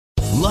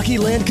Lucky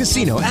Land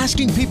Casino,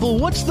 asking people,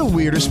 what's the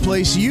weirdest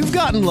place you've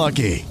gotten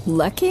lucky?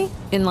 Lucky?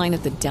 In line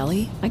at the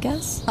deli, I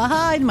guess?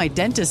 Aha, in my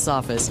dentist's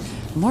office.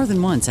 More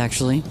than once,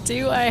 actually.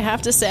 Do I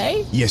have to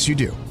say? Yes, you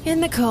do. In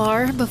the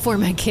car before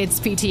my kids'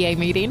 PTA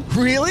meeting.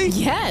 Really?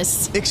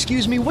 Yes.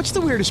 Excuse me, what's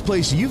the weirdest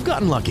place you've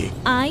gotten lucky?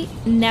 I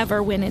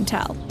never win and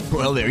tell.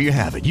 Well, there you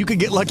have it. You can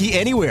get lucky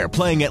anywhere,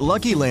 playing at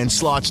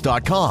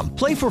LuckyLandSlots.com.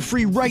 Play for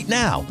free right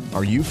now.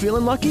 Are you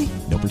feeling lucky?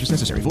 No purchase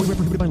necessary. Void where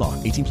prohibited by law.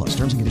 18 plus.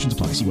 Terms and conditions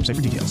apply. See website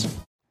for details.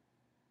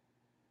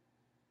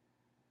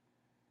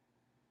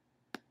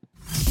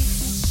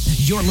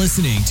 You're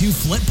listening to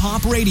Flip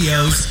Pop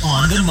Radio's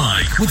On the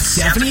Mic with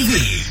Stephanie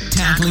V,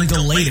 tackling the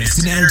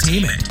latest in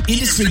entertainment,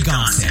 industry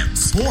gossip,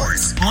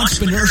 sports,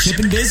 entrepreneurship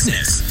and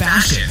business,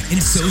 fashion,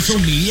 and social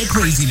media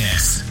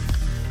craziness.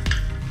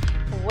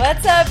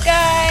 What's up,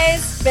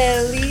 guys?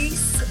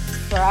 Feliz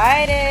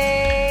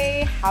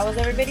Friday. How is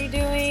everybody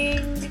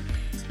doing?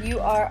 You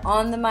are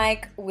on the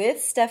mic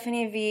with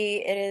Stephanie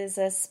V. It is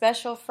a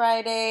special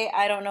Friday.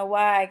 I don't know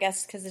why. I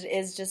guess because it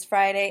is just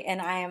Friday and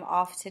I am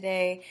off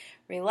today,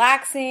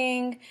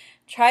 relaxing.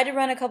 Tried to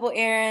run a couple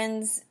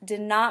errands. Did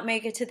not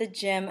make it to the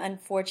gym,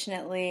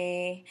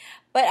 unfortunately.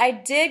 But I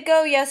did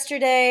go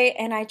yesterday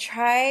and I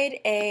tried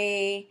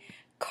a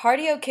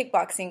cardio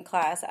kickboxing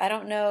class. I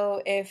don't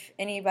know if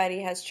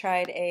anybody has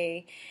tried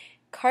a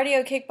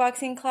cardio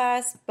kickboxing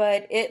class,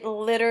 but it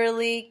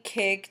literally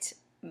kicked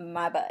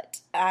my butt.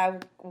 I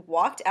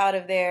walked out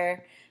of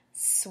there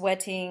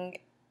sweating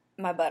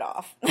my butt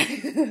off.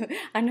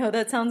 I know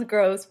that sounds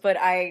gross, but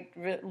I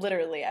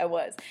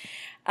was.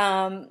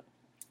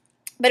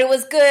 But it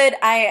was good.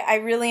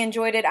 I really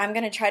enjoyed it. I'm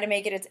going to try to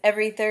make it. It's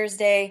every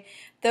Thursday.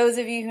 Those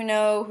of you who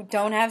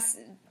don't have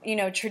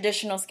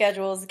traditional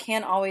schedules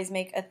can't always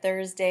make a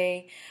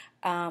Thursday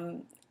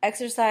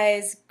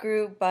exercise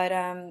group, but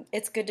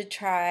it's good to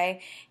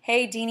try.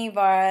 Hey, Deanie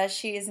Vara,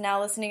 she is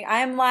now listening. I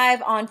am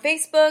live on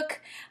Facebook.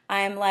 I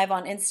am live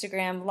on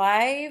Instagram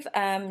Live.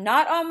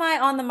 Not on my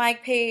On the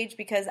Mic page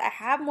because I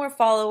have more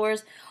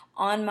followers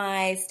on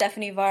my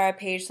Stephanie Vara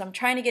page, so I'm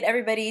trying to get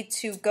everybody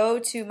to go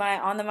to my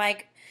On the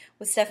Mic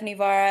with Stephanie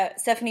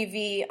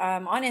V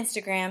on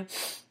Instagram.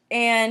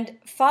 And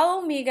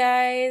follow me,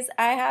 guys.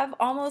 I have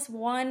almost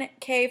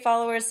 1K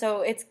followers,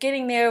 so it's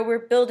getting there. We're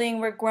building,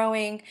 we're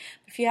growing.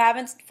 If you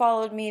haven't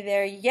followed me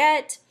there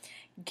yet,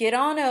 get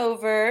on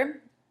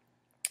over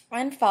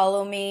and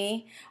follow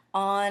me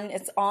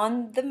it's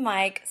On the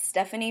Mic,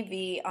 Stephanie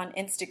V on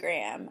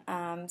Instagram.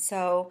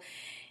 So,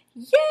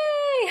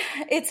 yay!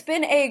 It's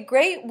been a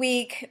great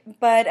week,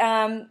 but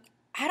I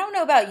don't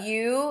know about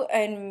you,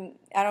 and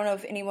I don't know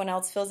if anyone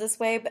else feels this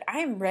way, but I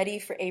am ready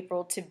for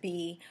April to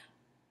be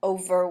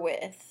over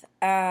with.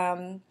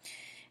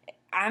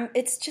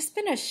 It's just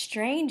been a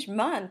strange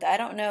month. I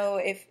don't know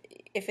if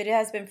it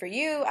has been for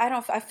you.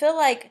 I feel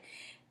like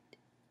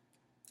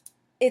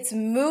it's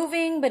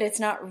moving, but it's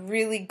not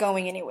really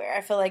going anywhere.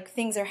 I feel like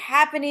things are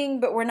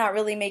happening, but we're not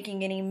really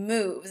making any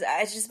moves.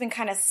 It's just been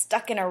kind of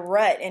stuck in a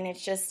rut, and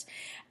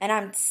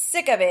I'm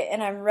sick of it,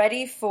 and I'm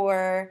ready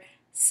for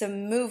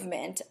some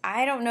movement.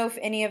 I don't know if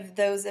any of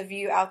those of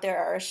you out there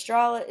are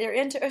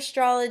into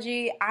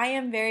astrology. I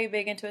am very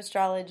big into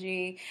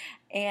astrology.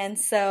 And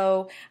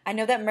so I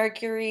know that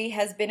Mercury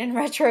has been in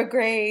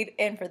retrograde.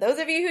 And for those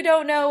of you who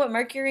don't know what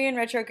Mercury in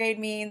retrograde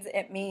means,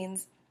 it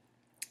means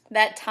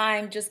that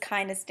time just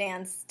kind of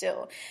stands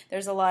still.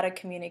 There's a lot of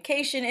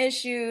communication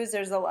issues.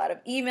 There's a lot of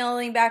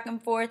emailing back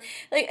and forth.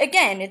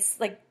 Again, it's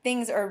like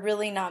things are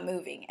really not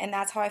moving. And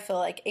that's how I feel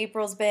like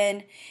April's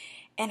been.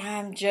 And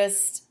I'm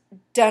just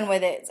done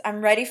with it.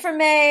 I'm ready for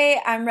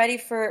May. I'm ready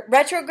for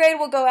retrograde.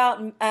 Will go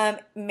out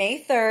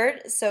May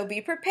 3rd. So be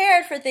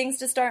prepared for things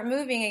to start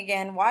moving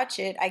again. Watch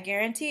it. I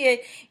guarantee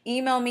it.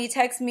 Email me,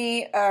 text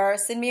me, or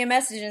send me a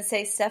message and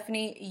say,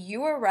 Stephanie,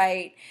 you were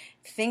right.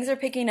 Things are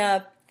picking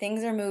up.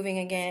 Things are moving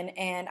again.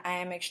 And I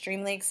am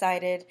extremely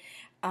excited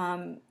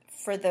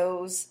for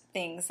those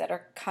things that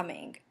are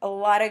coming. A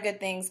lot of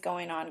good things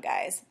going on,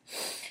 guys.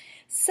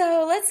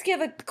 So let's give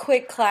a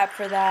quick clap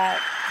for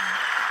that.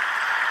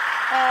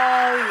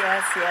 Oh,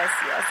 yes.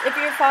 If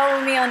you're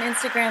following me on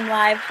Instagram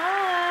Live,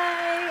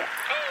 hi.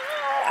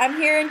 I'm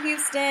here in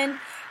Houston,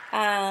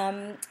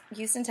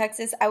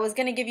 Texas. I was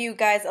going to give you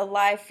guys a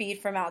live feed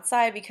from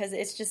outside because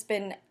it's just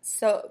been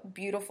so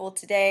beautiful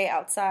today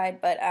outside,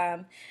 but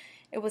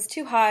it was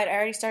too hot. I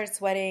already started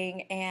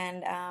sweating,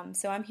 and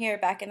so I'm here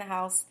back in the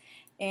house,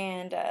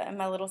 and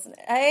my little...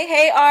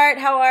 Hey, Art,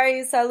 how are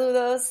you?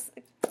 Saludos.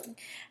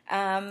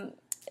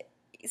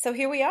 So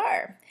here we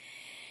are.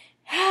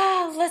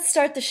 Let's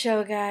start the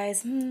show,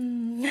 guys.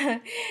 Friday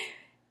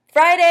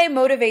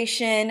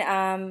motivation.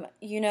 I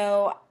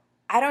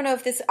don't know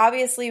if this,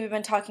 obviously we've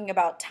been talking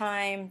about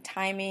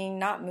timing,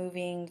 not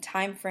moving,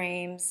 time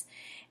frames.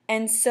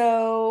 And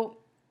so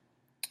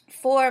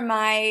for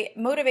my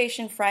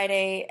motivation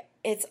Friday,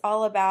 it's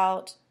all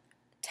about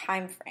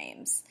time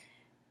frames.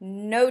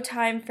 No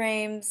time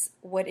frames.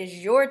 What is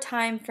your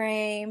time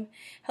frame?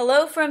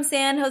 Hello from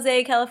San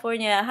Jose,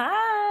 California.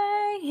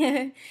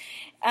 Hi.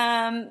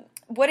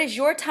 what is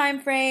your time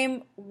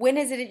frame? When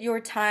is it your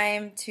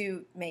time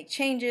to make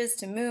changes,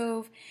 to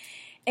move?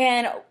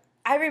 And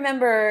I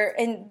remember,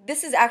 and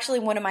this is actually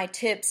one of my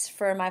tips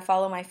for my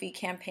Follow My Feet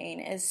campaign,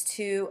 is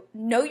to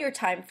know your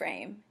time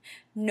frame,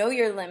 know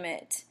your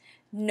limit,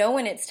 know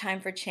when it's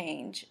time for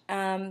change.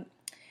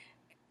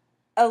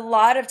 A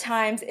lot of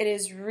times it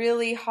is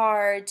really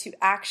hard to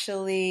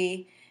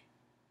actually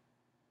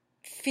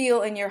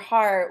feel in your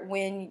heart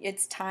when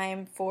it's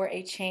time for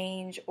a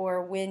change,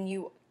 or when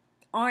you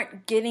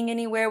aren't getting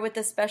anywhere with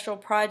a special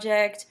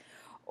project,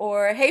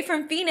 or hey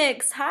from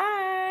Phoenix,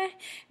 hi,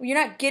 you're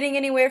not getting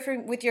anywhere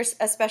with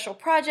a special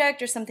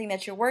project or something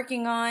that you're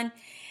working on.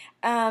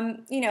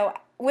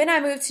 When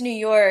I moved to New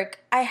York,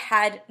 I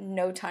had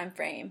no time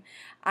frame.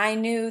 I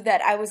knew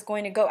that I was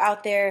going to go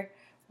out there,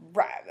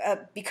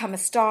 become a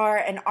star,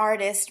 an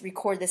artist,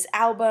 record this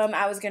album.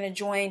 I was going to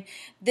join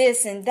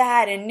this and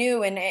that and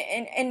new, and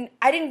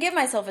I didn't give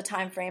myself a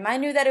time frame. I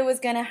knew that it was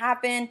going to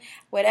happen.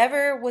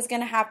 Whatever was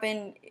going to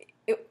happen,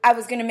 I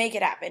was going to make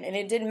it happen, and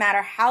it didn't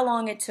matter how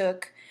long it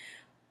took,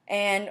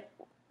 and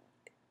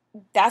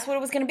that's what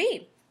it was going to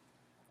be.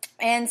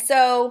 And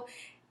so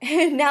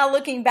now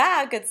looking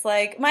back, it's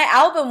like my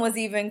album was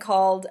even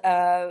called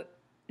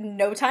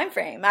No Time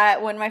Frame.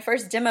 When my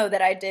first demo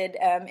that I did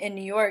in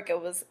New York,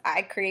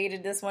 I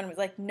created this one. It was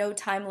like No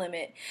Time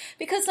Limit,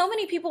 because so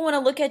many people want to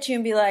look at you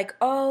and be like,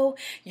 oh,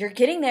 you're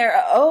getting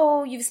there.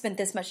 Oh, you've spent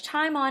this much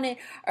time on it,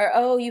 or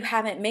oh, you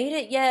haven't made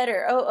it yet,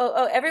 or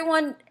oh.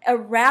 Everyone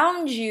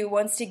around you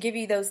wants to give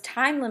you those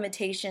time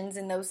limitations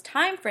and those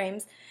time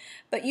frames,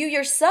 but you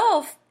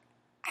yourself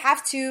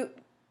have to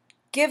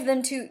give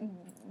them to.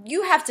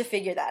 You have to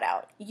figure that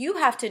out. You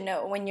have to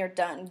know when you're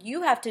done.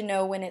 You have to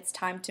know when it's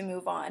time to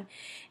move on.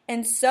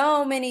 And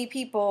so many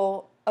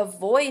people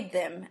avoid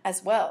them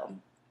as well.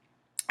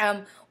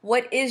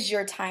 What is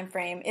your time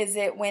frame? Is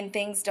it when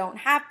things don't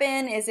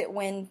happen? Is it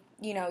when,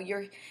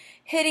 you're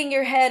hitting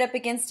your head up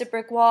against a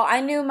brick wall? I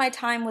knew my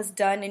time was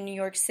done in New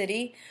York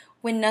City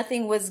when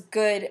nothing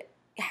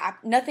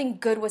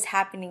good was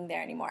happening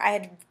there anymore. I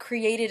had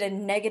created a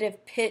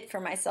negative pit for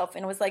myself,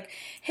 and it was like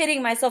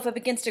hitting myself up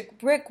against a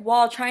brick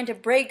wall trying to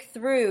break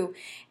through.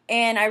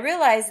 And I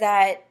realized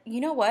that,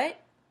 you know what?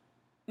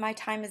 My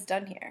time is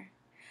done here.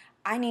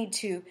 I need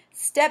to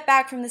step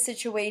back from the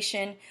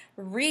situation,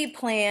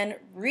 replan,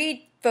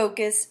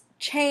 refocus,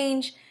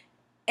 change,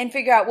 and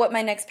figure out what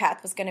my next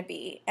path was going to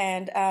be.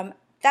 And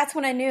that's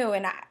when I knew,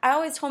 and I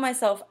always told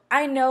myself,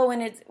 I know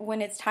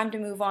when it's time to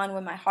move on,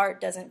 when my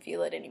heart doesn't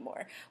feel it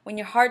anymore. When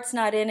your heart's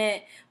not in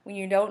it, when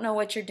you don't know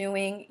what you're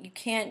doing, you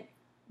can't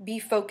be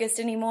focused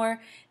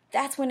anymore,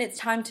 that's when it's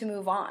time to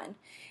move on.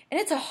 And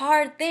it's a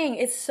hard thing.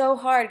 It's so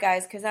hard,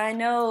 guys, because I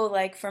know,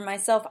 like, for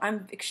myself,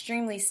 I'm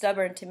extremely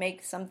stubborn to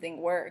make something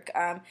work.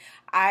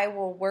 I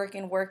will work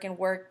and work and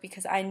work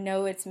because I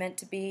know it's meant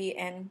to be,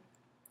 and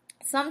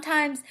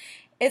sometimes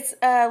it's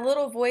a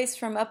little voice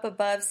from up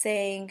above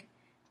saying,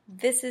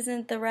 this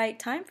isn't the right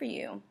time for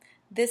you.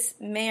 This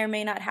may or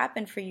may not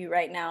happen for you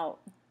right now.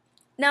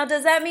 Now,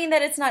 does that mean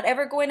that it's not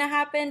ever going to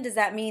happen? Does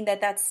that mean that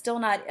that's still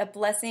not a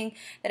blessing,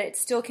 that it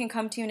still can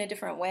come to you in a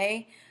different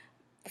way?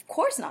 Of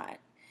course not.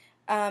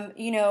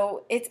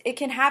 It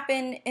can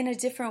happen in a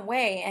different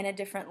way and a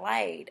different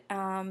light.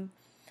 And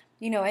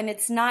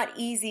it's not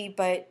easy,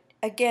 but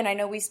again, I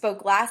know we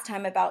spoke last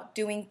time about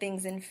doing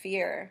things in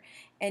fear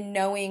and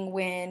knowing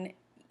when,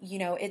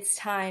 it's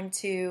time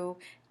to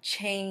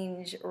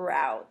change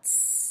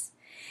routes.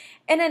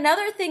 And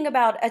another thing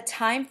about a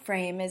time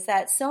frame is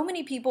that so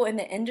many people in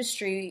the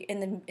industry, in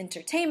the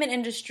entertainment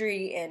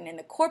industry and in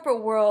the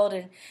corporate world,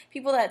 and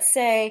people that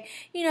say,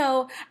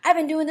 I've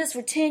been doing this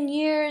for 10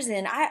 years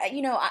and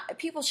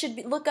people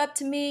should look up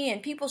to me,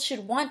 and people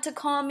should want to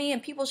call me,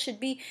 and people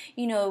should be,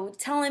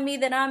 telling me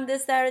that I'm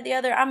this, that, or the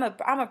other. I'm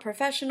a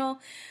professional.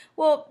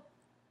 Well,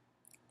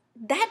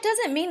 that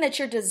doesn't mean that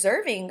you're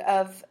deserving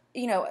of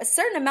a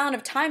certain amount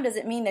of time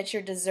doesn't mean that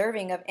you're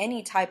deserving of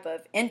any type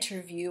of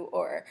interview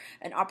or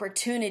an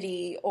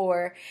opportunity.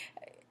 Or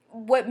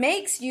what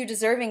makes you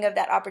deserving of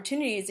that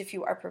opportunity is if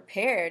you are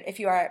prepared, if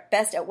you are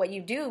best at what you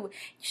do.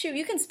 Shoot,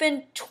 you can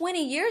spend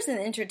 20 years in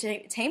the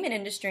entertainment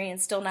industry and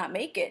still not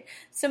make it.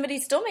 Somebody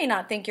still may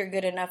not think you're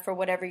good enough for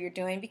whatever you're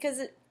doing,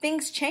 because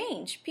things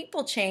change,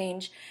 people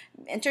change,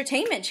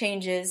 entertainment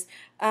changes,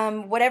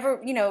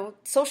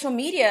 social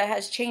media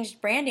has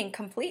changed branding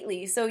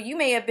completely. So you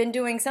may have been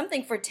doing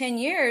something for 10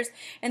 years,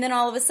 and then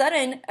all of a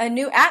sudden a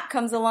new app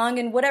comes along,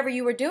 and whatever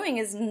you were doing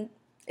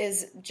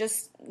is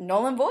just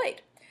null and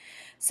void.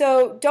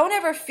 So don't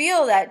ever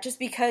feel that just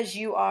because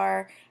you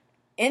are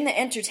in the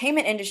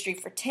entertainment industry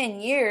for 10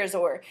 years,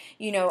 or,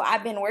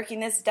 I've been working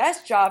this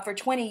desk job for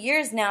 20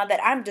 years now, that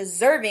I'm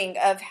deserving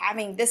of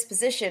having this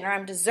position, or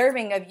I'm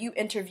deserving of you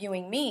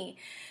interviewing me.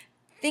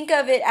 Think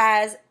of it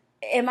as,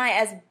 am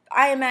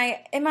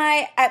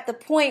I at the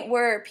point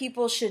where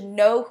people should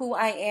know who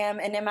I am,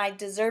 and am I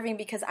deserving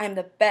because I'm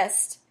the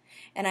best,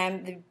 and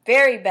I'm the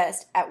very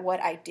best at what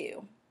I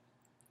do?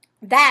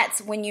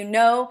 That's when you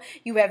know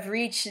you have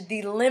reached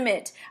the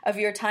limit of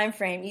your time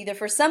frame, either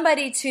for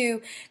somebody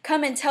to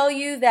come and tell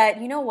you that,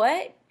 you know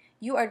what,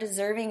 you are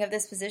deserving of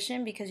this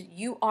position because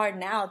you are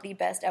now the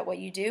best at what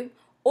you do.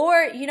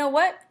 Or, you know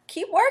what?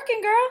 Keep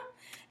working, girl.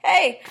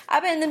 Hey,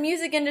 I've been in the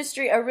music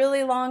industry a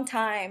really long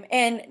time,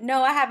 and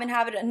no, I haven't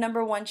had a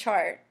number one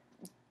chart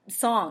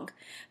song.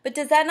 But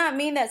does that not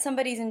mean that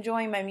somebody's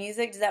enjoying my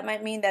music? Does that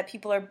might mean that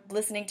people are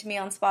listening to me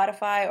on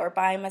Spotify or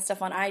buying my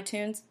stuff on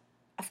iTunes?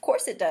 Of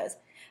course it does.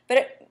 But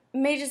it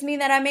may just mean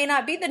that I may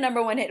not be the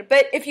number one hit.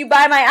 But if you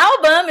buy my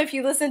album, if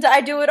you listen to I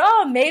Do It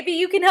All, maybe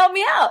you can help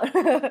me out.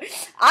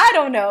 I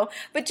don't know.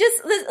 But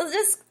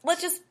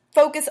let's just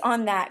focus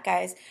on that,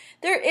 guys.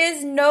 There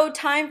is no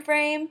time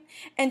frame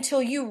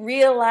until you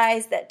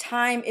realize that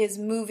time is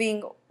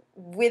moving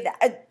with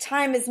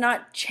time is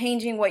not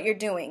changing what you're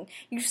doing.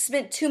 You've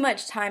spent too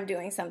much time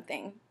doing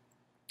something.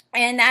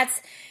 And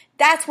that's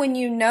when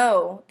you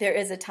know there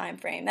is a time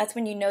frame. That's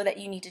when you know that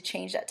you need to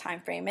change that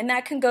time frame. And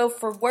that can go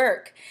for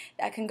work.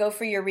 That can go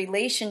for your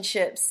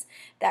relationships.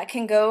 That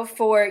can go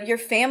for your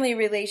family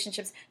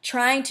relationships.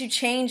 Trying to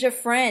change a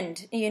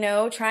friend,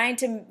 trying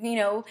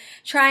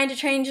to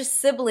change a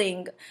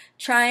sibling,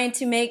 trying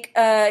to make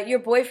your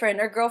boyfriend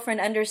or girlfriend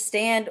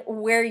understand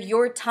where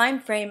your time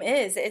frame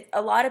is.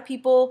 A lot of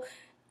people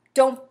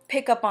don't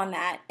pick up on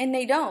that, and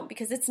they don't,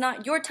 because it's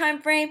not your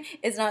time frame,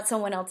 it's not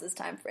someone else's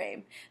time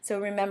frame. So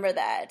remember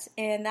that.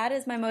 And that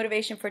is my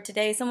motivation for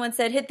today. Someone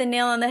said, hit the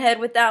nail on the head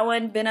with that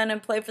one. Been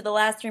unemployed for the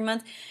last 3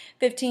 months,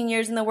 15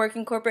 years in the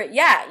working corporate.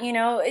 Yeah,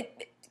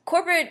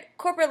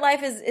 corporate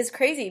life is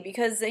crazy,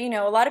 because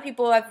a lot of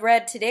people I've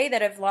read today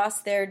that have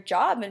lost their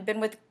job and been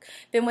with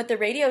the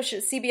radio show.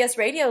 CBS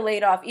Radio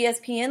laid off,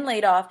 ESPN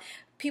laid off.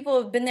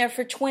 People have been there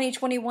for 20,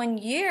 21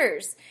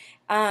 years.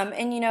 Someone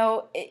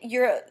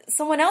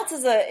else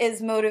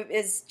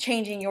is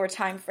changing your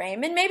time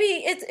frame, and maybe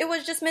it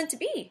was just meant to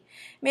be.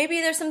 Maybe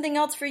there's something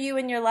else for you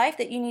in your life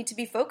that you need to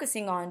be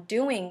focusing on,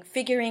 doing,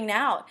 figuring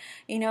out.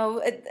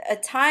 A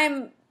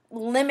time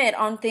limit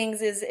on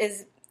things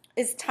is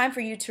time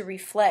for you to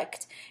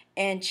reflect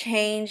and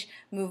change,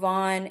 move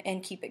on,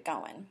 and keep it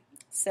going.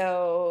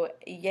 So,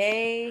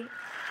 yay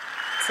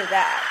to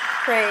that.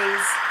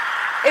 Praise.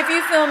 If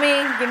you feel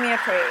me, give me a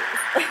praise.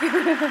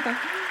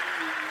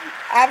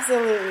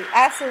 Absolutely.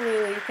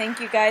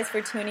 Thank you guys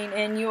for tuning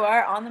in. You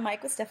are on the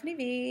mic with Stephanie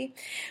V.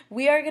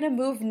 We are going to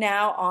move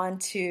now on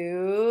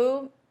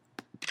to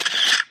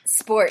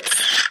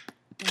sports.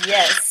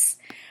 Yes.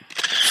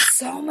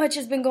 So much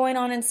has been going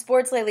on in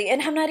sports lately.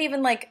 And I'm not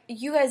even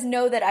you guys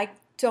know that I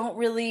don't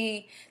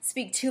really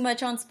speak too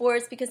much on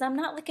sports because I'm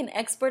not an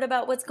expert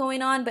about what's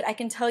going on, but I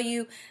can tell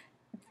you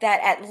that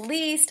at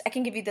least I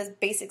can give you those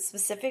basic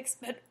specifics,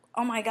 but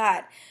oh my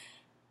God.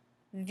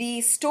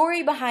 The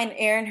story behind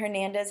Aaron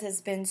Hernandez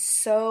has been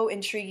so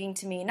intriguing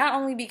to me, not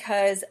only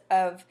because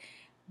of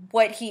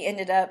what he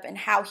ended up and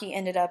how he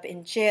ended up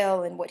in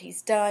jail and what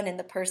he's done and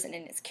the person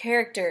and his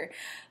character,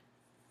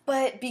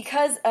 but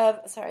because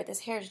of, sorry,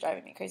 this hair is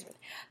driving me crazy,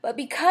 but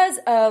because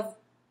of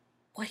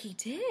what he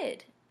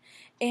did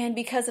and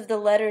because of the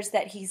letters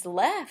that he's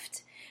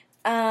left,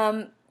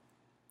 I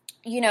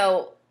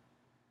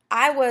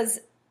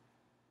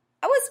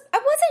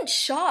wasn't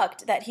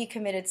shocked that he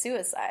committed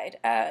suicide.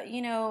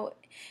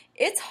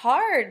 It's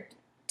hard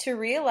to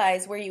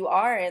realize where you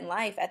are in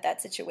life at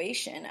that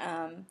situation.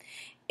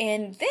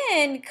 And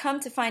then come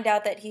to find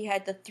out that he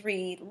had the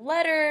 3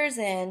 letters,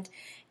 and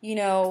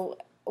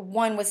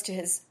one was to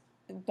his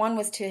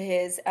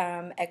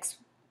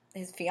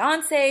his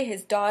fiance,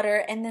 his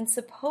daughter, and then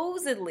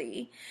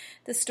supposedly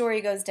the story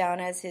goes down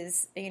as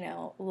his,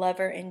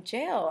 lover in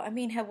jail. I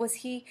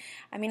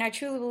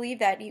truly believe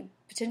that he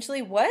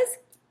potentially was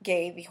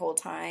gay the whole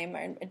time,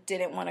 or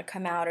didn't want to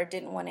come out, or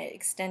didn't want to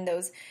extend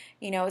those,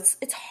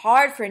 it's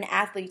hard for an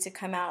athlete to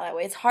come out that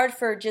way. It's hard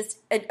for just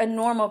a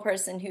normal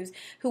person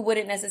who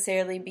wouldn't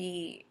necessarily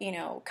be,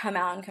 come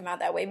out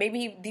that way.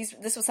 Maybe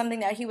this was something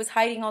that he was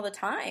hiding all the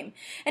time.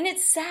 And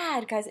it's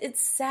sad, guys.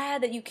 It's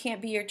sad that you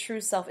can't be your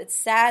true self. It's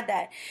sad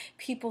that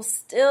people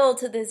still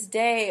to this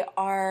day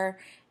are,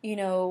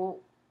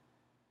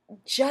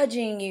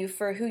 judging you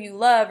for who you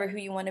love or who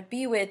you want to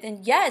be with.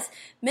 And yes,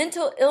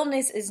 mental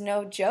illness is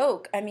no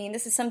joke.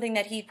 This is something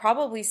that he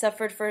probably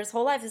suffered for his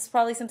whole life. This is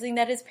probably something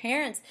that his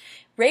parents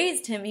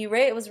raised him. He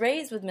was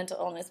raised with mental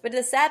illness. But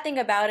the sad thing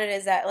about it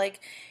is that, and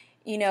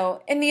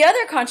the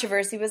other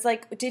controversy was,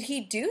 did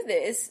he do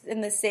this in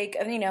the sake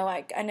of,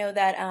 I know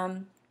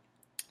that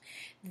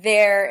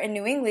there in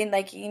New England,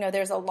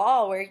 there's a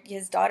law where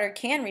his daughter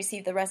can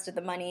receive the rest of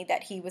the money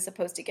that he was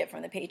supposed to get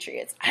from the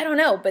Patriots. I don't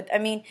know, but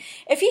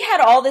if he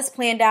had all this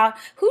planned out,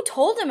 who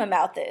told him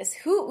about this?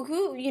 Who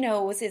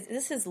was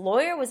this his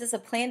lawyer? Was this a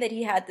plan that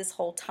he had this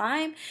whole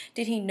time?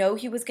 Did he know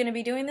he was going to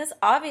be doing this?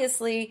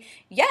 Obviously,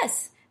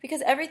 yes,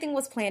 because everything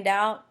was planned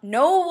out.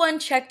 No one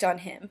checked on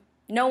him.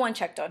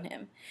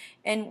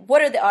 And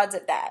what are the odds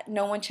of that?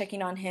 No one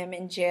checking on him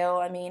in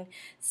jail.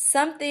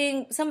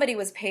 Somebody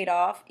was paid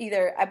off.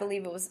 Either, I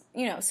believe it was,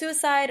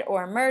 suicide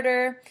or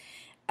murder.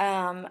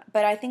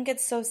 But I think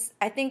it's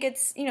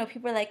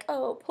people are like,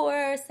 oh,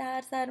 poor,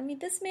 sad.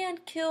 This man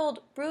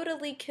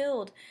brutally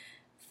killed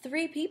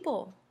 3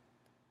 people.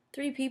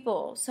 3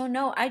 people. So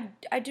no,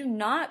 I do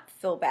not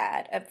feel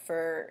bad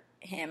for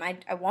him.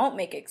 I won't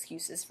make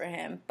excuses for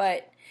him,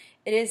 but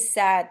it is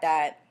sad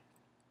that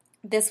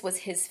this was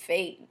his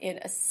fate in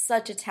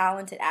such a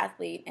talented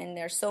athlete, and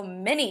there's so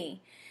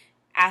many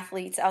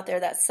athletes out there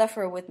that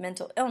suffer with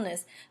mental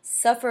illness,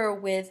 suffer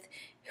with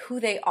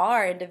who they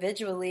are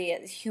individually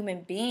as a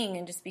human being,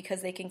 and just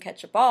because they can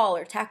catch a ball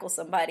or tackle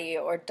somebody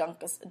or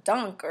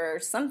dunk or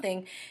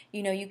something,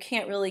 you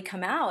can't really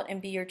come out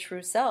and be your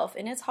true self,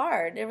 and it's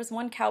hard. There was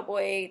one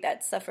cowboy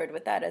that suffered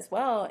with that as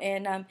well,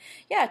 and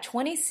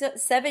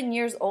 27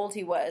 years old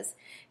he was.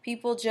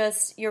 People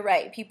you're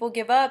right, people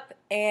give up,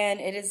 and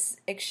it is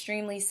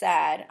extremely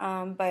sad,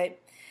 but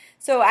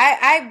so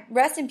I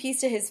rest in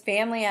peace to his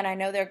family, and I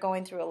know they're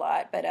going through a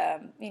lot, but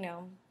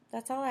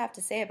that's all I have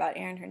to say about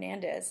Aaron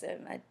Hernandez.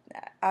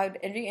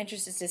 I'd be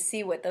interested to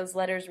see what those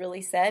letters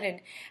really said and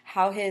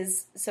how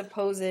his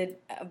supposed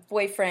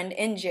boyfriend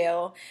in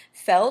jail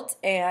felt.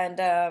 And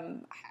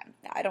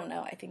I don't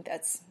know. I think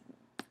that's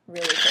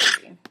really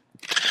crazy.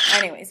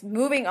 Anyways,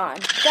 moving on.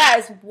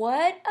 Guys,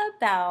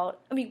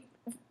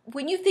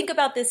 when you think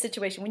about this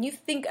situation, when you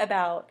think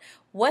about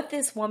what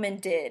this woman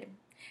did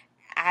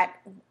at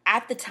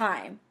the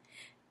time,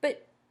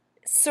 but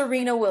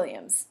Serena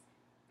Williams,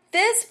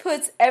 this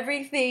puts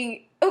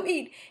everything,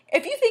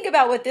 if you think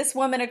about what this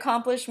woman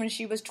accomplished when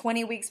she was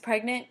 20 weeks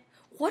pregnant,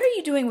 what are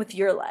you doing with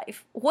your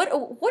life? What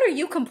are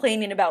you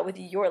complaining about with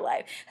your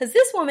life? Because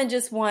this woman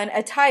just won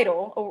a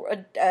title,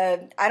 or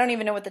I don't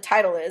even know what the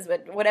title is,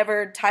 but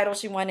whatever title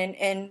she won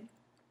in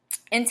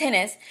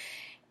tennis,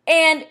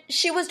 and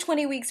she was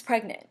 20 weeks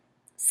pregnant.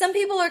 Some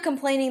people are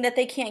complaining that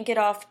they can't get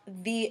off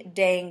the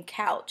dang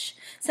couch.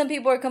 Some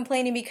people are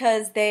complaining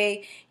because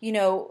they,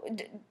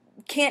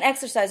 can't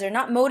exercise, they're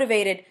not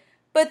motivated.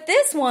 But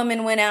this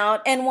woman went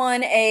out and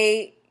won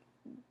a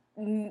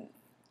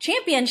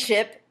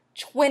championship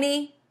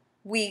 20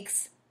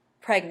 weeks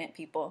pregnant,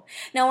 people.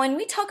 Now, when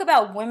we talk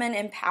about women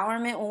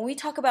empowerment, when we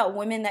talk about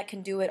women that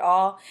can do it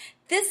all,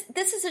 this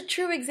is a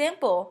true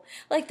example.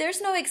 Like, there's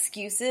no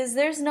excuses.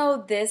 There's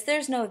no this.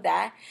 There's no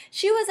that.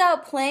 She was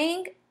out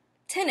playing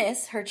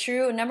tennis, her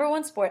true number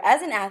one sport,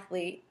 as an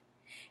athlete,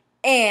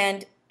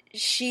 and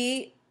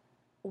she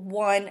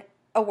won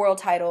a world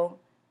title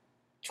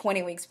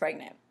 20 weeks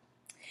pregnant.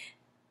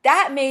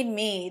 That made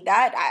me,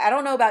 I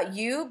don't know about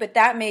you, but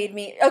that made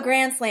me, a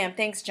Grand Slam.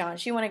 Thanks, John.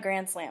 She won a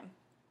Grand Slam.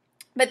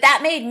 But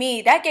that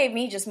gave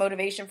me just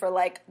motivation for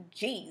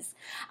geez,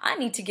 I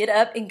need to get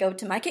up and go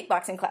to my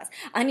kickboxing class.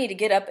 I need to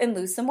get up and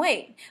lose some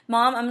weight.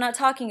 Mom, I'm not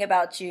talking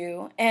about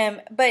you.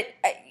 But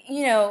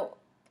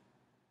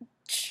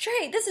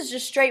this is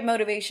just straight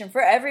motivation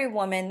for every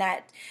woman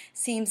that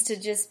seems to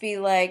just be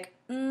like,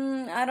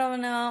 I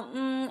don't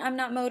know, I'm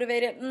not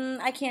motivated,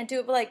 I can't do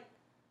it. But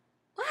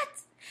what?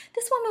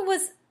 This woman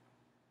was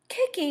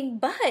kicking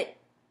butt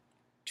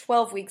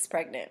 20 weeks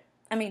pregnant.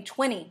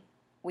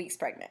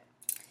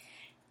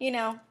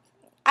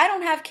 I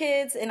don't have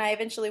kids, and I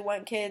eventually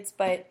want kids,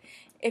 but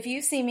if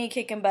you see me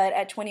kicking butt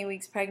at 20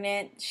 weeks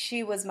pregnant,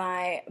 she was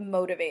my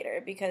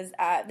motivator, because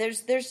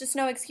there's just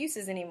no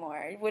excuses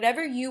anymore.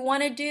 Whatever you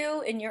want to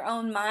do in your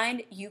own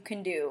mind, you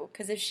can do,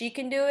 because if she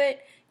can do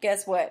it,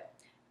 guess what?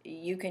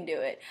 You can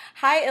do it.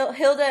 Hi,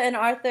 Hilda and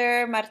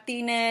Arthur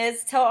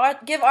Martinez.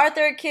 Give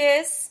Arthur a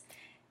kiss.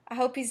 I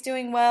hope he's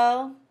doing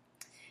well.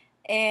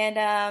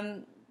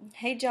 And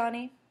hey,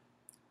 Johnny.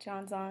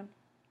 John's on.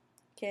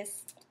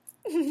 Kiss.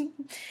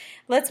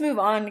 Let's move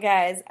on,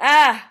 guys.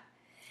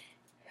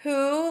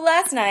 Who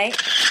last night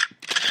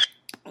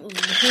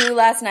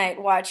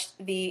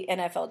watched the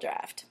NFL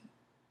draft?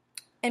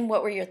 And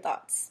what were your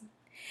thoughts?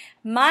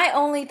 My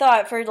only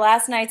thought for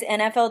last night's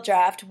NFL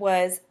draft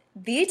was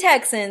the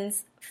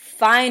Texans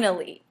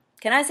finally,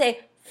 can I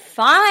say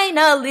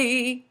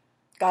finally,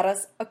 got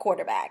us a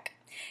quarterback.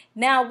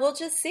 Now, we'll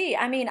just see.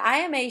 I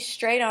am a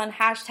straight-on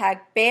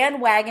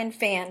 #bandwagon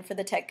fan for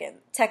the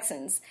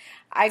Texans.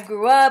 I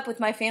grew up with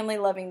my family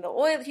loving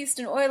the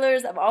Houston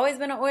Oilers. I've always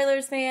been an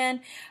Oilers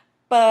fan.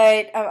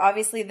 But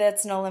obviously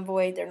that's null and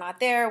void. They're not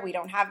there. We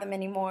don't have them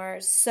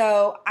anymore.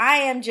 So I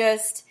am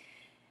just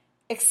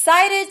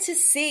excited to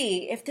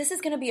see if this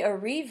is going to be a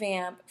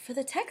revamp for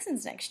the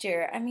Texans next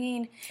year.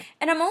 And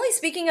I'm only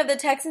speaking of the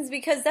Texans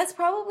because that's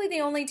probably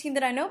the only team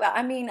that I know about.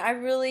 I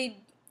really...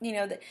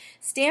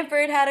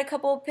 Stanford had a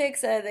couple of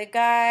picks. The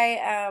guy,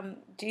 I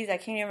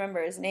can't even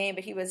remember his name,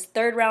 but he was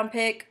 3rd round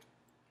pick.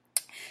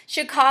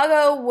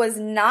 Chicago was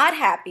not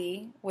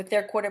happy with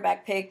their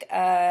quarterback pick,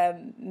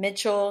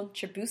 Mitchell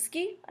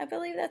Trubisky, I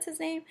believe that's his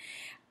name.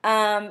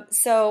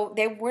 So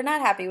they were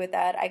not happy with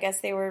that. I guess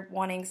they were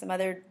wanting some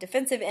other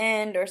defensive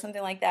end or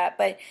something like that.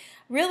 But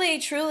really,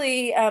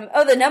 truly,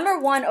 the number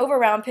 1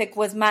 overround pick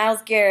was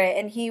Myles Garrett,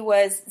 and he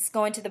was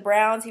going to the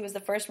Browns. He was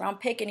the 1st round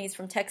pick, and he's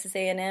from Texas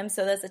A&M.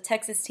 So that's a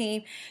Texas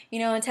team.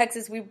 In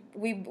Texas,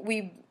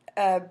 we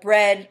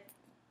bred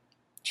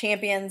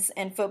champions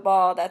in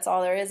football. That's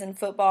all there is in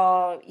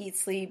football. Eat,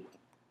 sleep,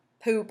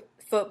 poop,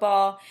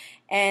 football.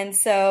 And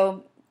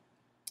so,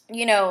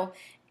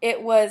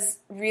 it was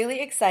really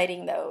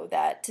exciting, though,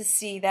 to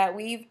see that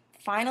we've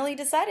finally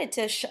decided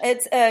to.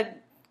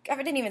 I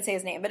didn't even say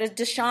his name, but it's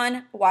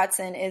Deshaun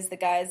Watson is the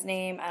guy's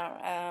name.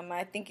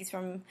 I think he's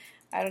from.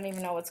 I don't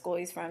even know what school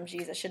he's from.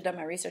 Jeez, I should have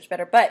done my research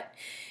better. But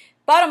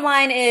bottom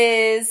line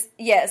is,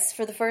 yes,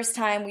 for the first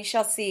time, we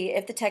shall see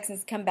if the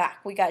Texans come back.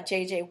 We got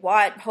J.J.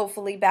 Watt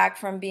hopefully back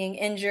from being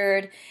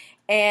injured.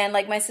 And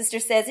like my sister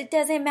says, it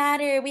doesn't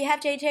matter. We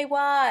have J.J.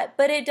 Watt.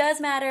 But it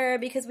does matter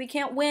because we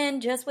can't win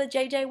just with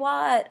J.J.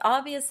 Watt,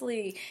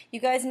 obviously.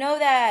 You guys know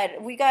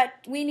that.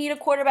 We need a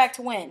quarterback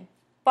to win.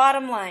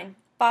 Bottom line.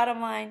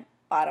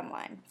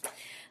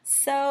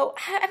 So,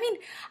 I mean,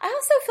 I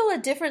also feel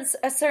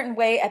a certain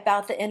way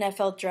about the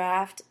NFL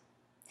draft.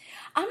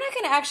 I'm not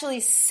going to actually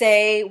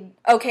say,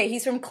 okay,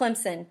 he's from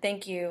Clemson.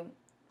 Thank you,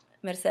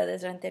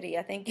 Mercedes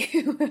Renteria. Thank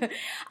you.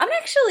 I'm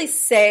not actually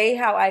say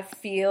how I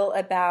feel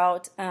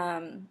about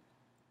the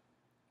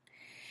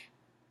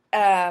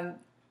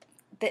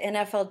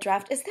NFL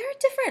draft. Is there a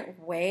different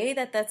way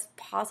that's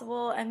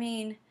possible? I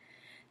mean,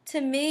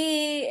 to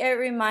me, it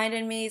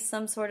reminded me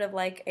some sort of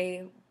like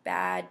a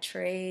bad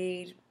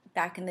trade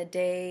back in the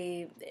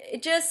day.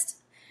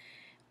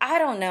 I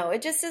don't know.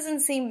 It just doesn't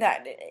seem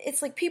that,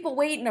 it's like people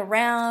waiting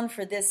around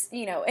for this,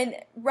 and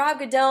Rob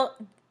Goodell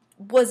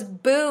was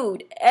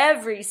booed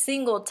every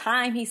single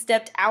time he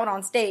stepped out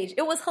on stage.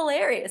 It was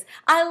hilarious.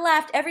 I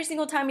laughed every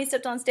single time he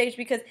stepped on stage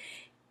because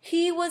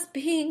he was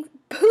being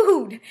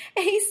booed.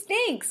 And he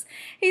stinks.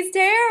 He's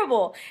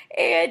terrible.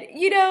 And,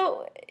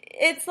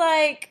 it's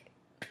like,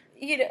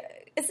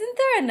 isn't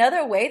there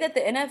another way that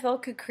the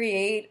NFL could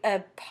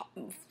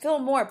feel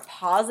more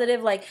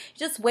positive? Like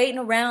just waiting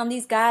around,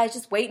 these guys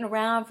just waiting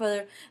around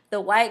for the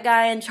white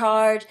guy in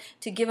charge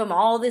to give them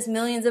all this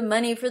millions of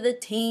money for the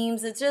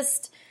teams. It's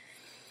just,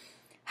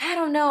 I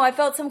don't know. I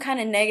felt some kind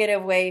of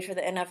negative way for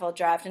the NFL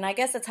draft. And I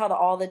guess that's how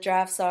all the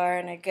drafts are.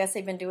 And I guess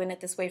they've been doing it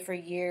this way for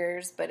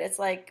years. But it's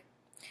like,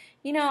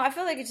 I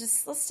feel like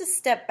let's just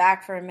step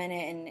back for a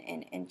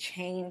minute and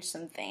change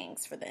some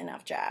things for the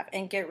NFL draft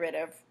and get rid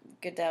of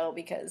Goodell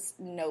because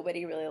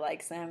nobody really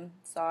likes him.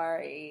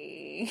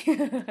 Sorry.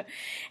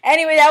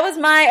 Anyway, that was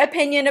my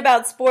opinion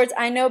about sports.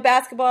 I know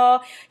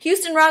basketball.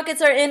 Houston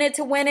Rockets are in it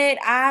to win it.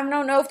 I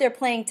don't know if they're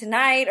playing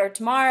tonight or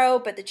tomorrow,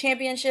 but the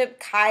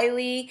championship,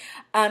 Kylie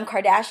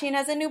Kardashian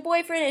has a new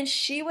boyfriend, and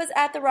she was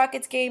at the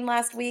Rockets game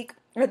this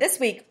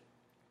week.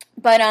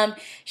 But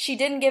she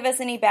didn't give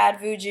us any bad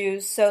voodoo,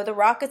 so the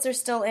Rockets are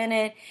still in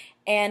it,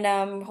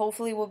 and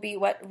hopefully will beat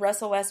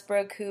Russell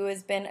Westbrook, who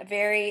has been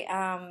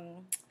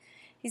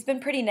he's been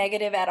pretty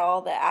negative at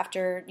all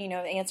after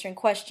answering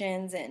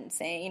questions and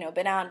saying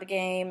been out of the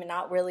game and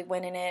not really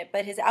winning it.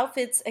 But his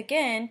outfits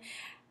again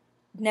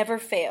never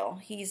fail.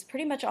 He's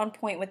pretty much on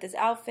point with his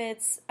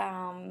outfits.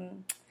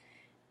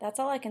 That's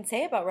all I can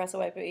say about Russell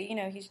Westbrook.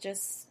 He's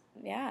just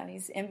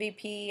he's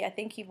MVP. I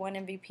think he won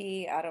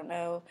MVP. I don't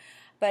know.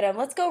 But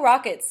let's go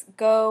Rockets.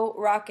 Go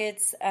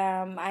Rockets.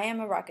 I am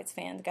a Rockets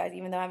fan, guys,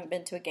 even though I haven't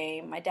been to a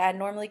game. My dad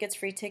normally gets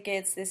free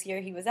tickets. This year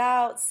he was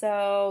out,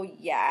 so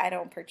I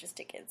don't purchase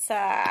tickets.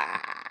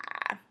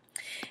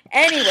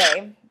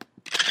 Anyway,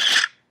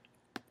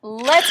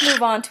 let's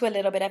move on to a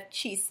little bit of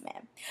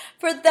chisme.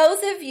 For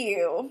those of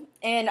you,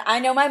 and I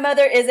know my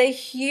mother is a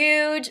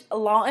huge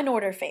Law &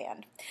 Order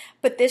fan,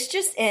 but this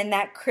just in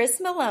that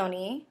Chris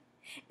Meloni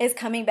is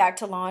coming back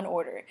to Law &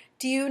 Order.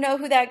 Do you know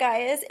who that guy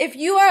is? If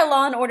you are a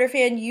Law & Order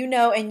fan, you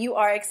know and you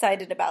are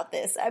excited about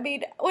this. I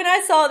mean, when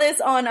I saw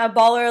this on a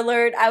Baller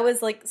Alert, I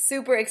was like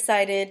super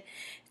excited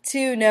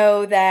to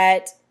know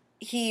that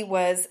he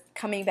was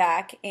coming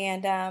back.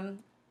 And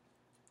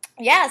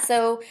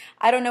so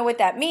I don't know what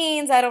that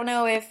means. I don't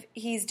know if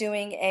he's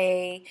doing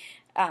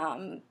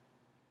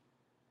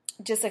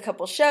just a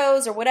couple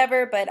shows or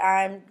whatever, but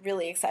I'm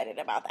really excited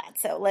about that.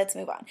 So let's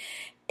move on.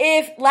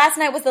 Last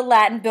night was the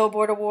Latin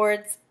Billboard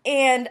Awards,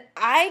 and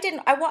I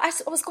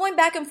was going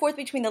back and forth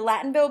between the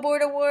Latin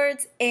Billboard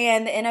Awards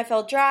and the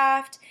NFL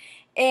Draft.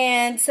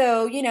 And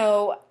so,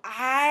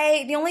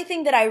 the only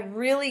thing that I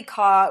really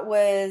caught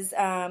was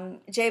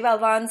J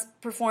Balvin's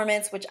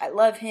performance, which I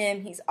love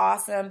him. He's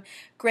awesome.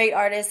 Great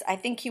artist. I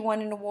think he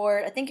won an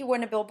award. I think he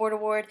won a Billboard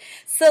Award.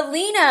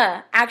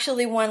 Selena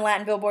actually won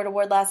Latin Billboard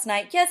Award last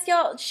night. Yes,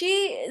 y'all,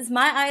 she is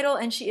my idol,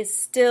 and she is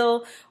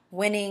still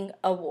winning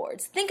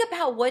awards. Think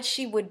about what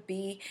she would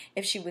be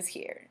if she was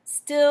here.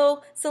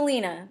 Still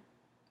Selena,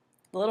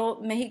 little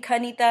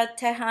Mexicanita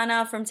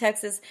Tejana from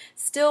Texas,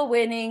 still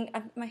winning.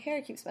 My hair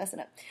keeps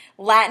messing up.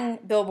 Latin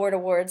Billboard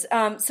Awards.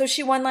 So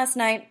she won last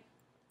night.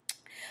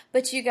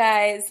 But you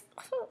guys,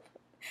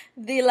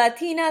 the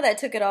Latina that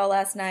took it all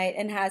last night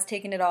and has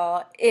taken it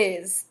all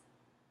is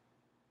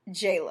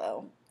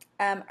J-Lo.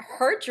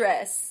 Her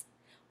dress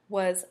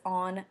was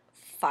on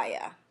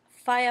fire.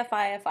 Fire.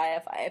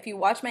 If you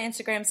watch my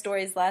Instagram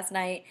stories last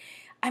night,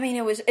 I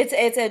mean,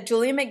 it's a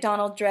Julia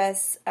McDonald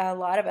dress. A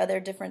lot of other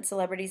different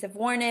celebrities have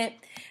worn it.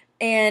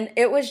 And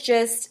it was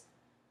just,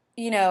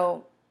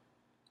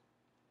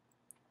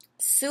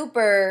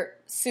 super,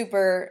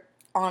 super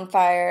on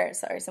fire.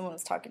 Sorry, someone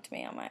was talking to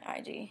me on my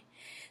IG.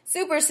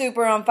 Super,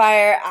 super on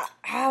fire.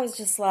 I was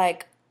just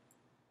like,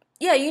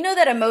 Yeah, you know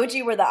that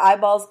emoji where the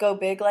eyeballs go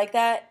big like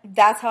that?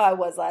 That's how I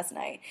was last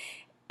night.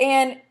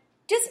 And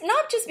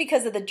not just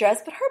because of the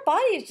dress, but her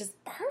body is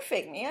just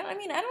perfect, man. I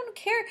mean, I don't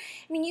care.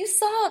 I mean, you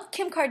saw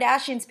Kim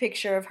Kardashian's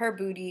picture of her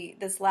booty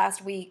this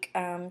last week.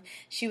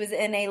 She was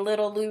in a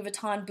little Louis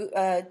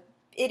Vuitton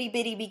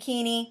itty-bitty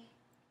bikini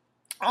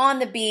on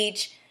the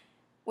beach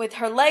with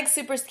her legs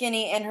super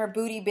skinny and her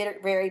booty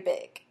very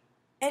big.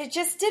 And it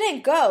just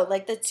didn't go.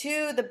 Like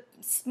the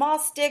small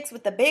sticks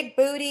with the big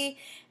booty,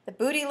 the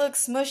booty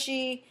looks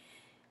smushy.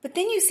 But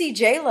then you see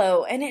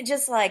J-Lo and it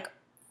just like,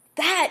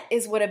 that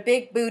is what a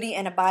big booty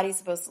and a body is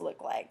supposed to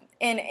look like.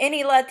 And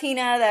any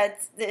Latina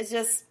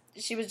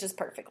she was just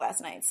perfect last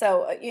night.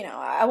 So,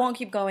 I won't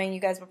keep going. You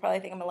guys will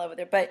probably think I'm in love with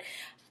her. But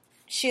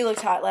she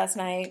looked hot last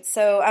night.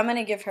 So I'm going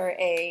to give her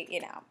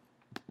a,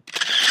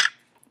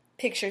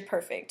 picture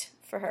perfect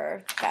for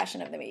her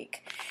fashion of the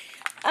week.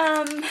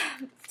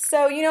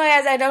 So,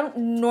 as I don't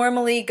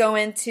normally go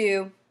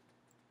into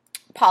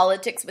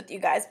politics with you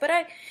guys, but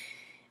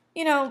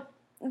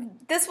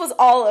this was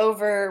all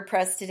over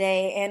press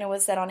today, and it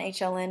was said on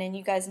HLN, and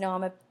you guys know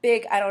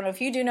I don't know if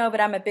you do know, but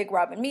I'm a big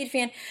Robin Meade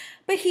fan.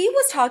 But he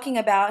was talking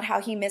about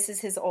how he misses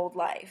his old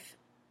life.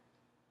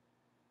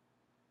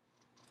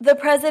 The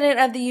President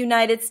of the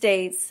United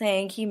States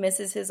saying he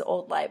misses his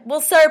old life. Well,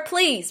 sir,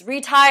 please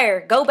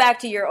retire. Go back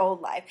to your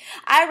old life.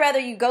 I'd rather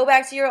you go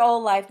back to your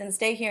old life than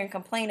stay here and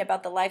complain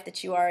about the life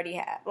that you already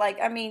have.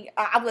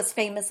 I was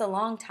famous a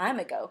long time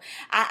ago.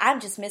 I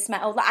just miss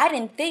my old life. I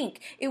didn't think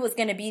it was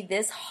going to be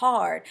this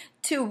hard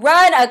to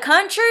run a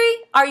country.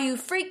 Are you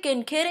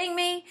freaking kidding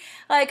me?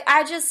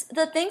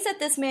 The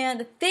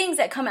things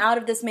that come out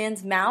of this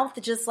man's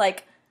mouth, just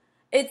like,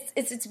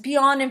 it's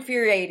beyond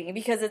infuriating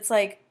because it's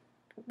like,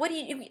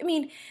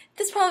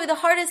 this is probably the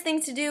hardest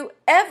thing to do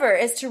ever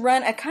is to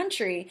run a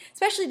country,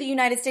 especially the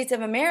United States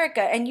of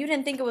America, and you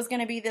didn't think it was going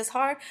to be this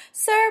hard?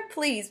 Sir,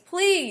 please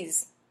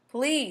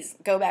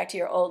go back to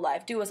your old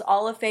life. Do us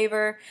all a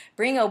favor.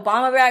 Bring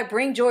Obama back,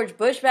 bring George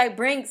Bush back,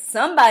 bring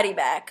somebody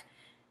back.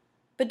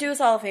 But do us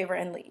all a favor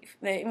and leave.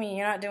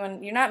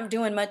 You're not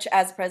doing much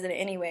as president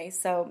anyway,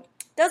 so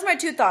those are my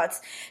two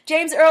thoughts.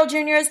 James Earl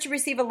Jr. is to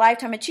receive a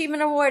Lifetime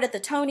Achievement Award at the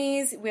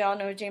Tonys. We all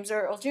know who James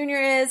Earl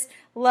Jr. is.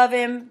 Love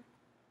him.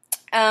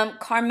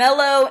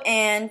 Carmelo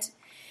and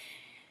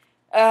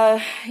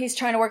he's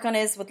trying to work on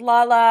his with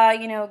Lala.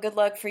 Good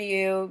luck for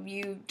you.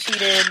 You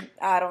cheated.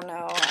 I don't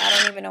know. I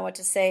don't even know what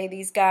to say.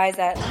 These guys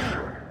that's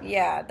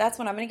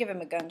when I'm going to give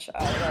him a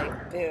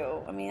gunshot.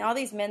 Boo. All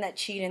these men that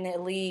cheat in the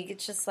league,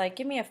 it's just like,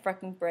 give me a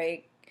freaking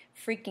break.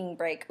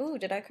 Ooh,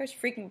 did I curse?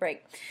 Freaking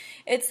break.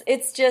 It's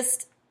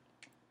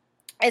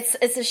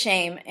a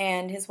shame,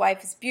 and his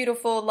wife is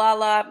beautiful,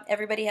 Lala.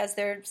 Everybody has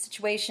their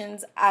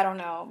situations. I don't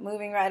know.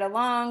 Moving right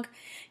along.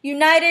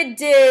 United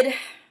did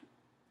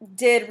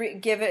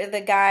give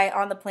the guy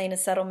on the plane a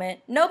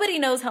settlement. Nobody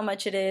knows how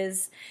much it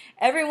is.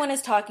 Everyone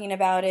is talking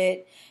about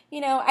it.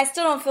 I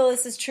still don't feel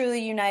this is truly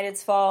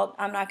United's fault.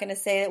 I'm not going to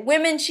say that.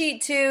 Women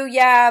cheat too,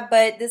 yeah,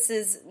 but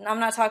I'm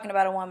not talking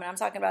about a woman. I'm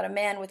talking about a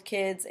man with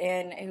kids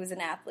and who's an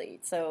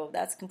athlete, so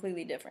that's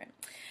completely different.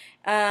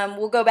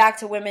 We'll go back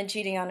to women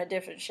cheating on a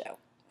different show.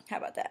 How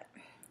about that?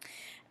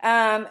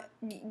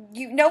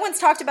 No one's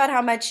talked about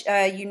how much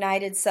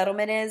United's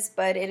settlement is,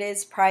 but it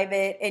is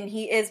private, and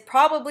he is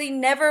probably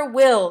never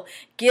will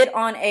get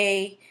on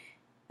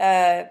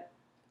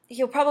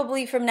he'll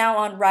probably from now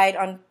on ride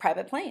on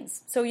private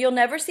planes. So you'll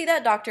never see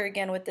that doctor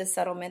again with this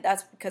settlement.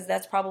 That's because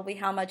that's probably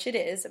how much it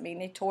is.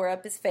 They tore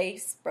up his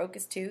face, broke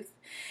his tooth,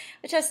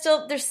 which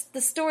the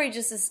story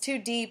just is too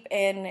deep,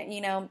 and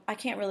I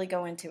can't really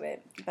go into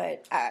it.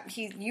 But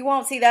you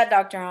won't see that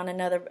doctor on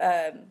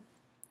another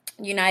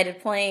United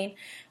plane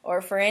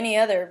or for any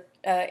other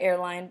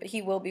airline, but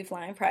he will be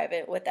flying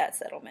private with that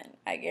settlement.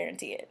 I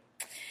guarantee it.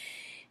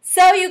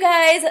 So you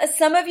guys,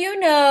 some of you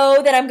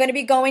know that I'm going to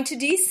be going to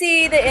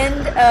DC the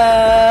end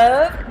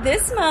of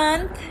this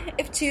month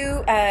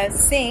to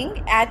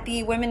sing at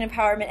the Women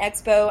Empowerment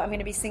Expo. I'm going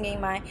to be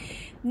singing my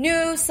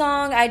new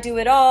song, I Do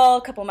It All,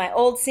 a couple of my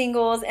old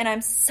singles, and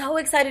I'm so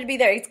excited to be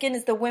there. Again,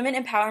 it's the Women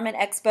Empowerment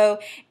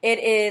Expo. It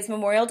is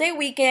Memorial Day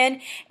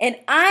weekend, and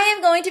I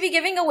am going to be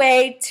giving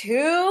away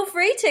 2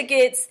 free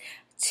tickets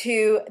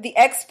to the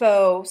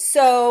expo.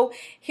 So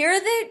here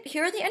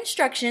are the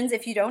instructions.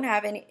 If you don't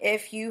have any,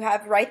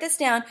 write this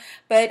down,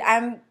 but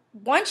I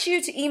want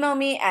you to email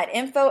me at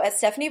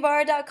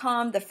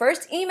info@stephanievara.com. The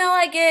first email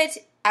I get,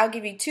 I'll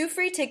give you 2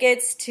 free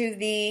tickets to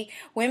the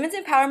Women's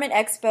Empowerment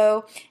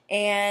Expo.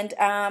 And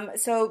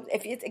so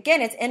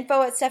it's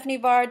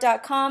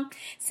info@stephanievara.com.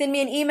 Send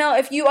me an email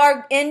if you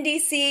are in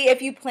DC,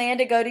 if you plan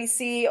to go to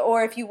DC,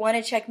 or if you want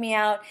to check me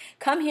out.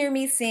 Come hear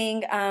me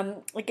sing.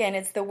 Again,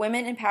 it's the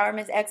Women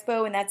Empowerment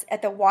Expo, and that's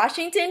at the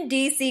Washington,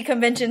 DC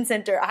Convention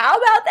Center. How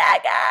about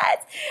that,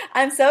 guys?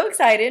 I'm so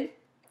excited.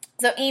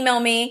 So email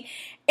me.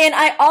 And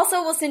I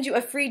also will send you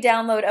a free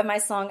download of my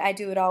song, I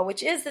Do It All,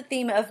 which is the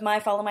theme of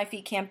my Follow My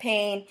Feet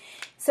campaign.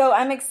 So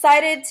I'm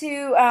excited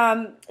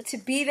to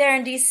be there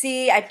in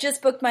DC. I've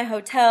just booked my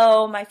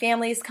hotel. My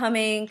family's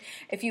coming.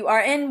 If you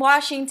are in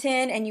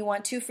Washington and you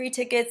want 2 free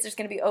tickets, there's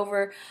going to be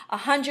over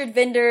 100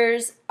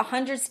 vendors,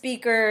 100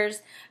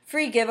 speakers,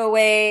 free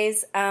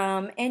giveaways,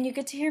 and you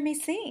get to hear me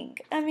sing.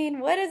 I mean,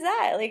 what is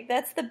that? Like,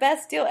 that's the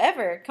best deal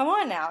ever. Come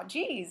on now.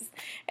 Jeez.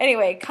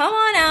 Anyway, come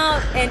on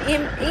out and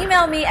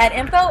email me at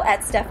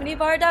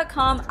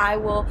info@stephanievara.com. I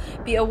will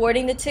be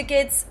awarding the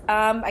tickets,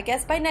 I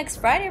guess by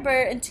next Friday,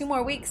 but in 2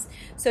 more weeks.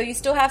 So you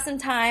still have some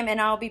time, and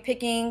I'll be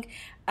picking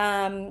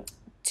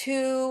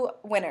 2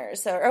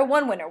 winners, or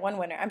one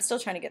winner. I'm still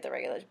trying to get the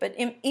regulars, but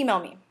email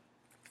me.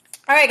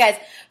 All right, guys.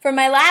 For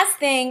my last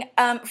thing,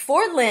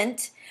 for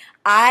Lent,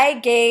 I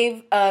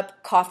gave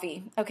up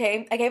coffee,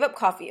 okay? I gave up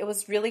coffee. It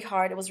was really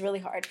hard.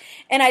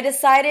 And I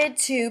decided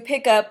to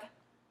pick up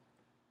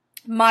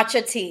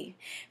matcha tea.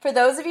 For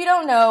those of you who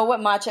don't know what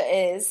matcha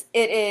is,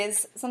 it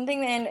is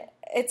something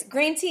it's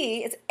green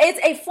tea. It's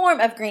a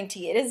form of green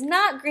tea. It is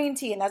not green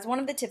tea, and that's one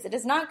of the tips. It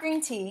is not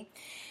green tea,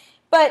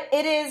 but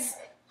it is.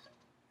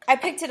 I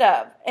picked it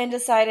up and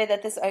decided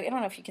that I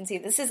don't know if you can see,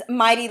 this is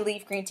Mighty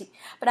Leaf green tea.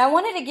 But I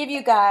wanted to give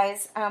you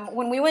guys,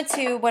 when we went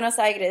to Buenos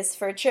Aires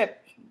for a trip,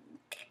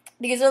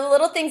 these are the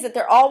little things that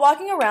they're all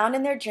walking around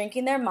and they're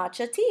drinking their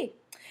matcha tea.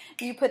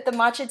 You put the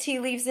matcha tea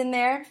leaves in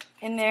there.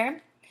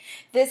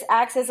 This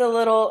acts as a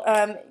little,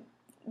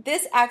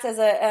 what's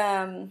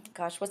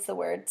the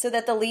word? So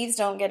that the leaves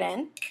don't get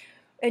in.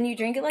 And you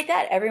drink it like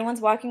that. Everyone's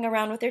walking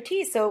around with their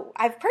tea. So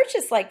I've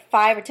purchased like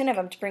 5 or 10 of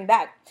them to bring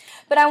back.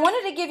 But I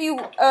wanted to give you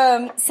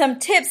some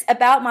tips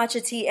about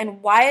matcha tea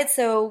and why it's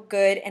so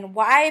good, and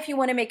why, if you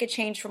want to make a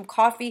change from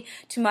coffee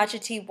to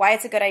matcha tea, why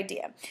it's a good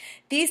idea.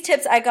 These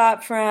tips I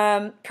got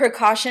from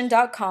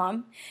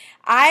Precaution.com.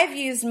 I've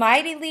used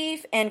Mighty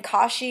Leaf and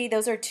Kashi.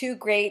 Those are 2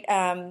 great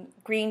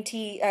green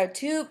tea. I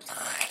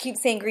keep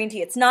saying green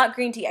tea. It's not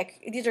green tea.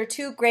 These are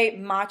 2 great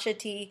matcha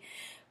tea,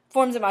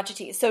 forms of matcha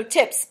tea. So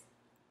tips.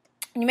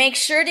 You make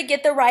sure to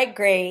get the right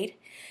grade.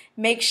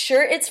 Make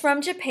sure it's from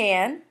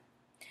Japan.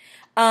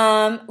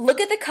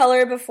 Look at the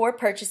color before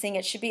purchasing.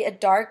 It should be a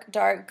dark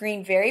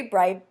green, very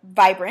bright,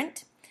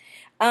 vibrant.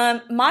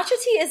 Matcha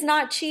tea is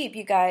not cheap,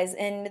 you guys,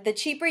 and the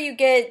cheaper you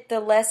get, the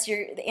less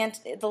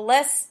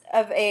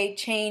of a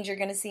change you're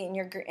going to see in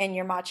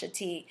your matcha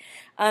tea.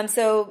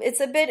 So it's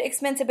a bit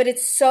expensive, but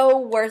it's so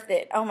worth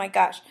it. Oh my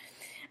gosh.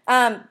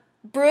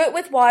 Brew it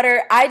with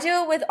water. I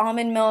do it with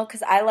almond milk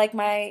because I like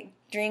my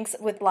drinks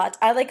with latte.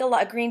 I like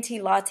a green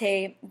tea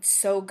latte. It's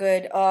so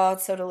good. Oh,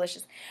 it's so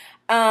delicious.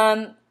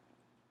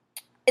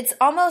 It's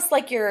almost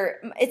like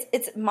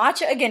it's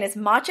matcha. Again,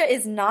 matcha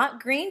is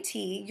not green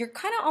tea. You're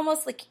kind of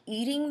almost like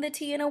eating the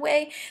tea in a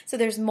way. So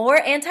there's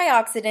more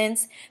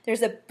antioxidants.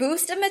 There's a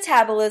boost of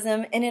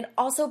metabolism, and it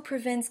also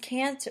prevents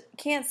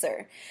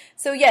cancer.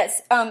 So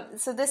yes,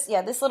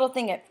 this little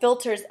thing, it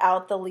filters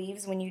out the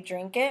leaves when you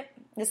drink it.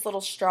 This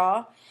little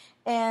straw.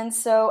 And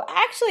so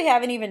I actually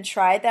haven't even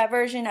tried that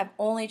version. I've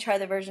only tried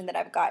the version that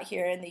I've got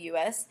here in the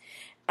U.S.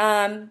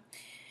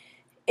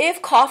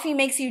 If coffee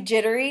makes you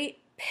jittery,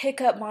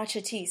 pick up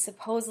matcha tea.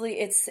 Supposedly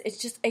it's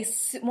just a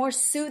more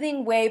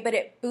soothing way, but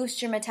it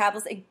boosts your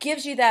metabolism. It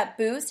gives you that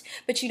boost,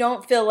 but you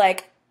don't feel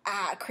like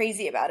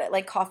crazy about it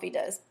like coffee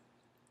does.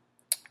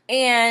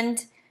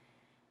 And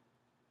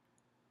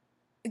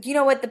you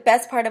know what the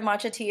best part of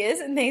matcha tea is?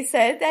 And they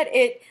said that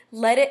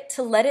let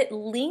it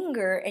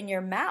linger in your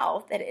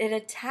mouth, that it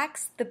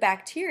attacks the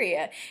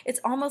bacteria.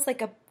 It's almost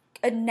like a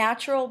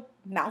natural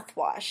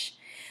mouthwash.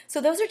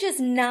 So those are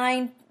just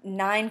nine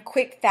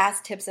quick,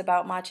 fast tips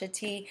about matcha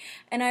tea,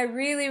 and I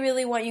really,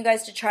 really want you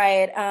guys to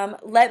try it.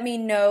 Let me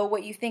know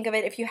what you think of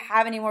it. If you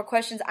have any more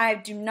questions, I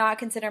do not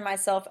consider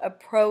myself a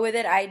pro with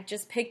it. I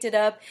just picked it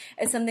up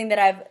as something that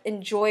I've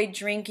enjoyed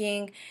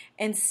drinking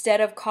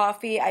instead of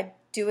coffee. I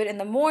do it in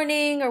the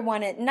morning or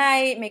one at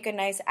night. Make a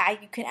nice,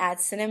 you can add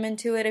cinnamon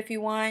to it if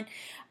you want.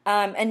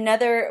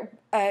 Another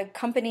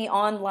company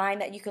online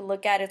that you can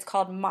look at, it's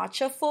called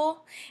Matchaful,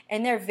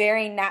 and they're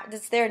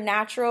they're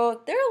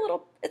natural.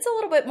 It's a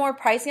little bit more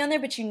pricey on there,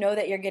 but you know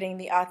that you're getting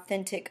the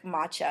authentic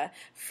matcha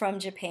from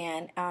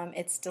Japan.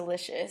 It's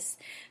delicious.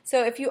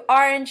 So if you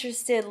are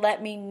interested,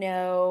 let me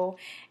know.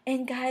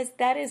 And guys,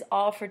 that is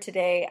all for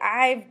today.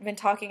 I've been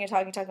talking.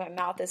 My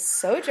mouth is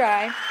so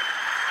dry.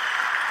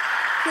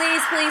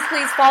 Please, please,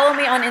 please follow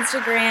me on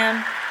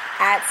Instagram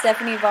at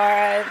Stephanie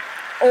Vara,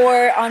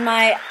 or on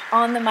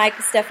the mic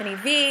with Stephanie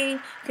V. You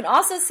can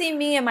also see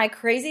me and my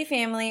crazy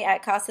family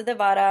at Casa de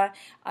Vara,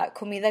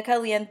 Comida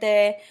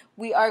Caliente.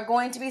 We are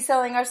going to be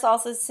selling our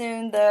salsas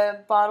soon.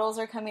 The bottles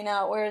are coming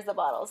out. Where is the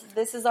bottles?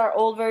 This is our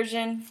old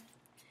version.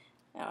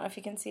 I don't know if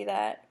you can see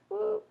that.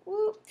 Whoop,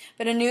 whoop.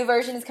 But a new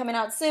version is coming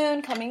out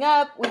soon, coming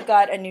up. We've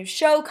got a new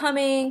show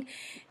coming.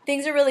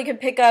 Things are really going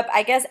to pick up,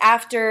 I guess,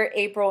 after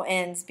April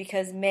ends,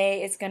 because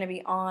May is going to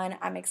be on.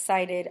 I'm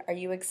excited. Are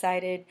you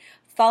excited?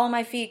 Follow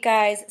my feet,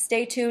 guys.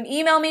 Stay tuned.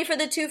 Email me for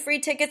the 2 free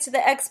tickets to the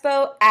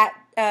expo at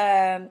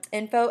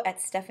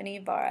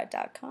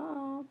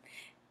info@stephanievara.com.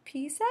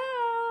 Peace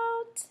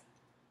out.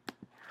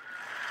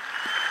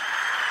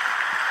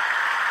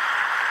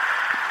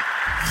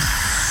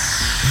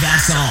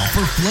 That's all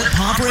for Flip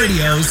Pop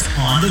Radio's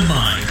On the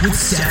Mic with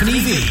Stephanie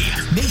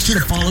V. Make sure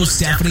to follow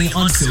Stephanie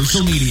on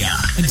social media.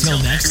 Until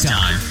next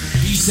time,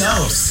 be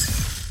sos.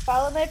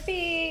 Follow my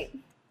feet.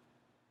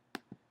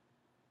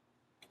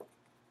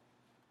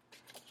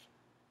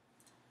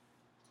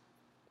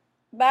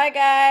 Bye,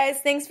 guys.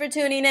 Thanks for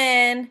tuning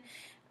in.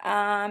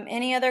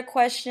 Any other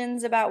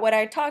questions about what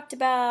I talked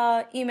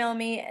about, email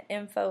me at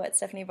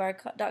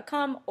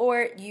info@stephanievar.com,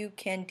 or you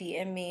can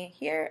DM me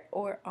here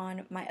or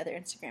on my other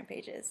Instagram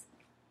pages.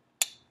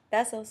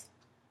 Besos.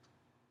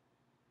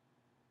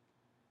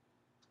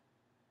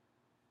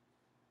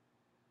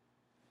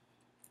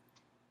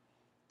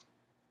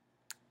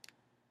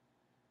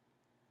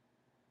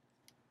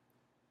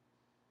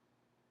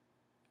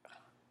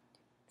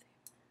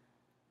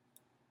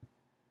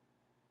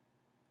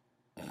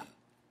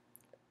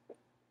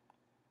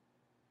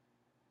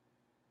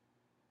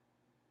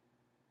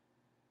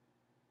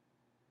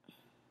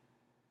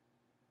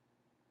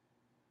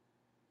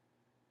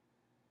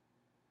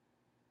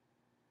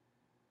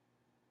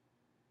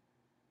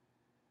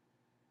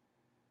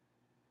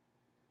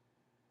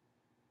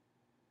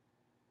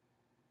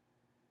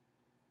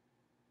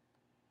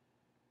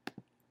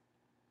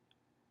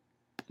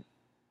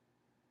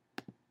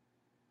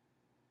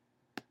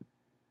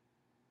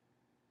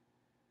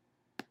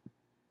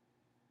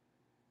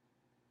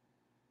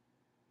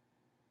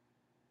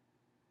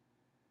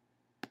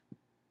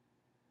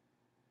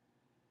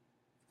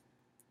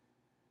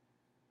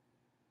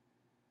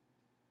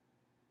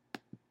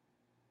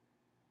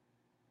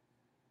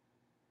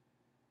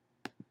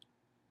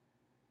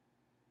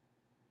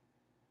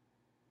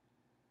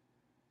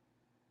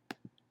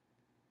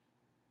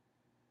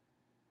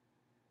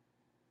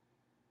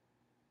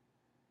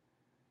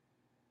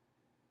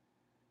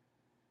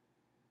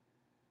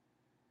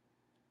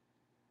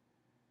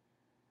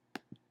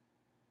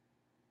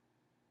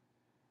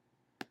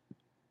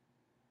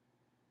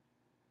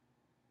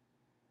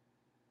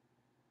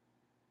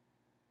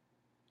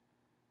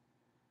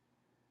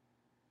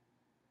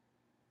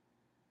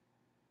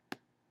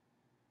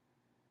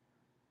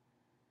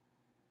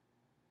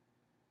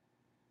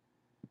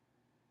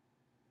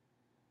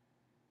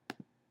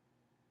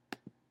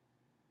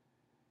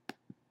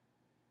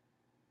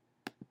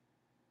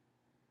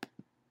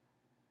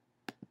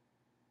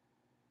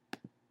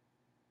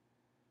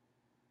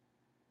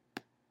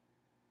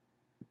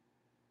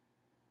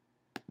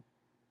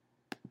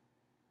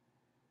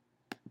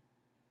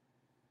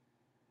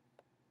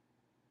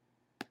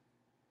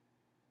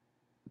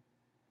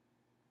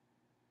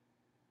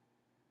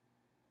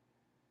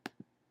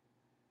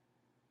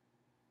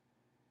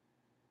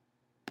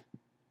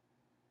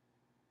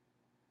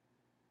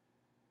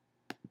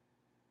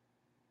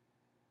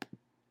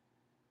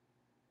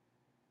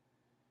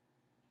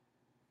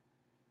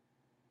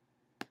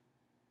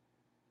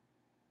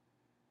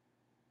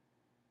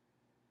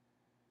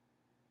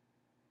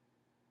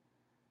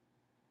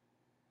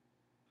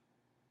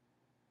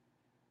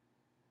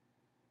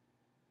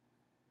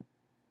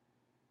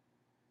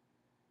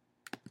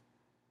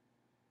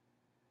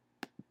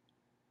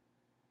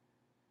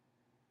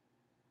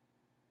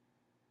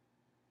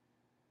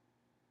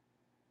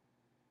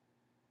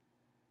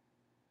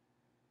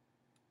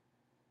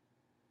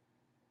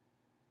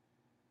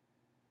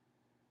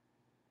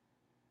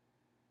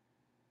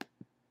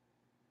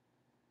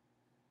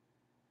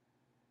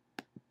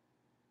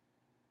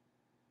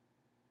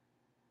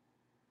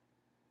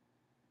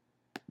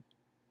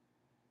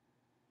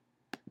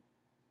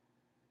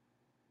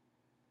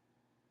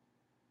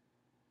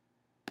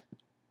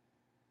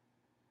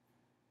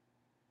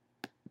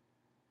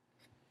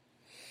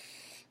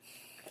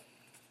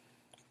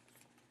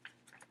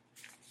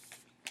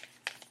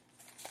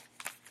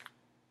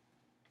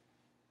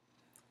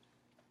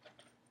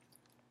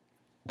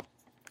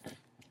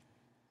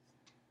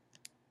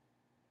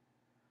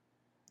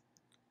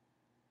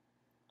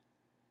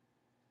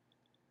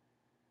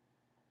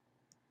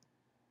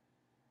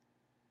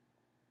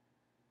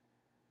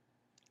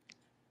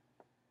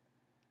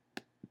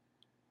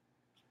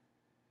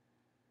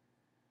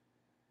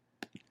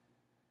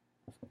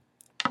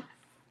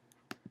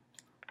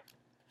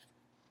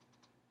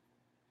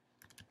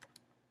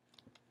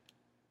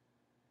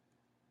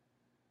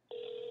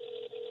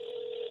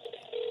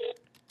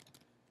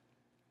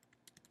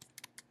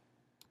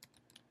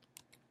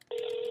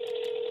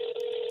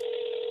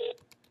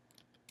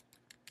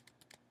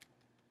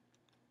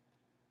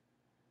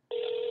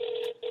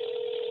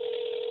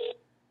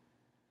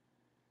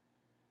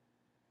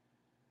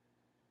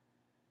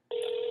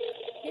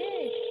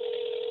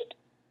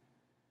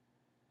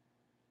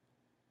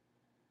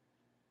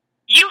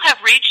 You have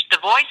reached the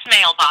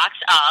voicemail box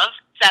of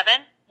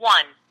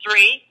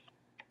 713.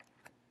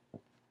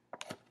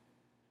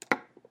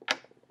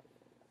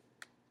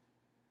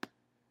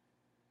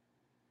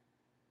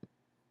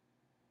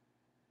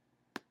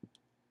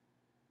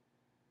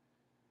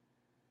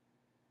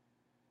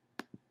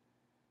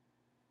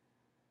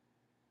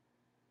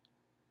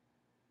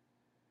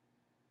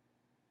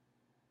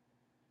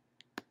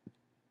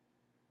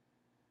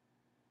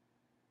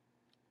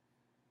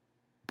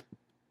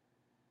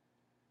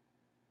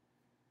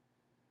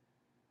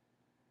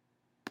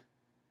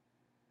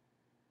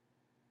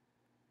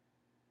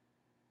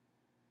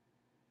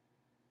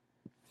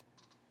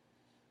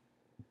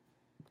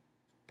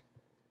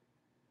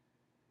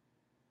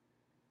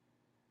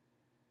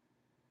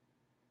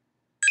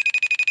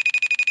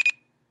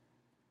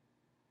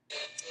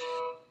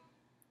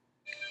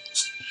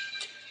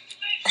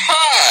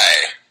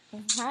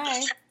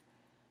 Hi.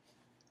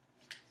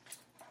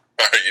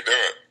 How you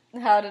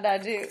doing? How did I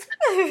do?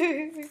 Ooh,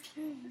 you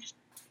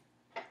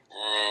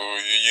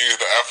used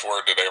the F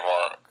word today,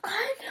 Mark.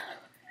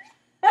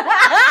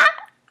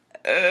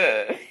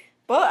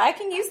 Well, I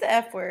can use the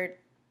F word.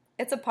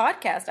 It's a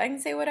podcast. I can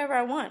say whatever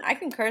I want. I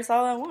can curse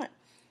all I want.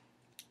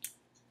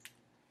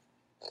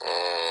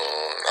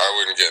 I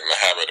wouldn't get in the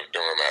habit of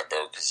doing that,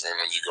 though, because then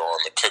when you go on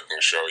the cooking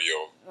show,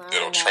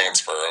 it'll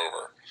transfer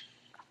over.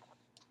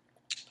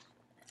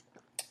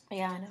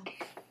 Yeah, I know.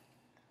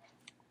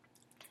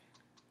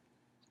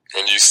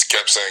 And you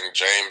kept saying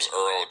James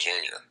Earl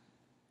Jr.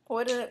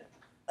 What did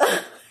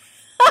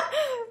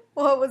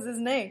what was his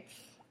name?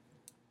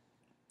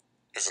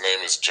 His name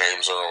is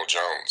James Earl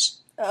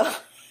Jones. Oh.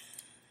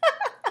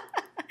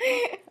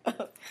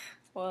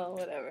 Well,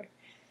 whatever.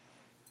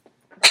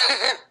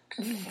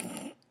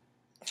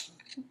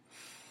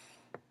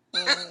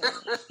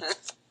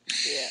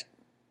 Yeah.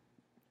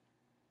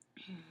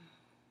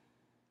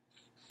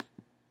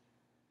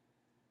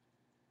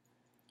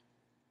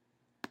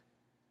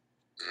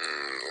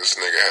 This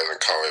nigga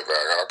hasn't called me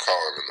back. I'll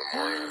call him in the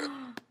morning.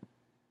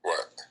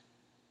 What?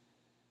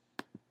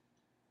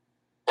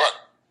 What?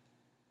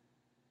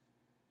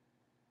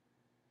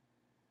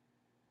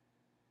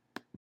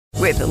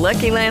 With the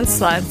Lucky Land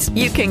Slots,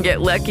 you can get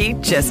lucky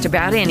just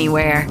about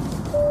anywhere.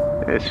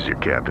 This is your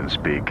captain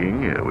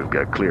speaking. We've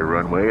got clear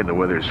runway and the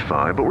weather's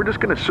fine, but we're just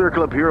going to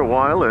circle up here a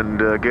while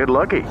and get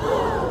lucky.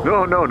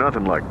 No,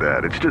 nothing like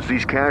that. It's just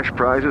these cash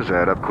prizes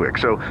add up quick.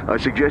 So I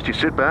suggest you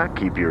sit back,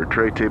 keep your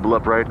tray table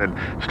upright, and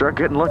start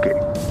getting lucky.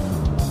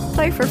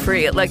 Play for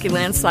free at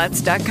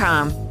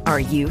LuckyLandSlots.com.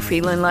 Are you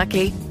feeling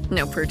lucky?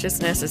 No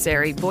purchase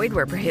necessary. Void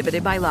where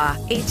prohibited by law.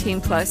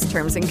 18+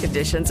 terms and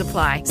conditions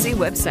apply. See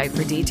website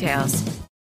for details.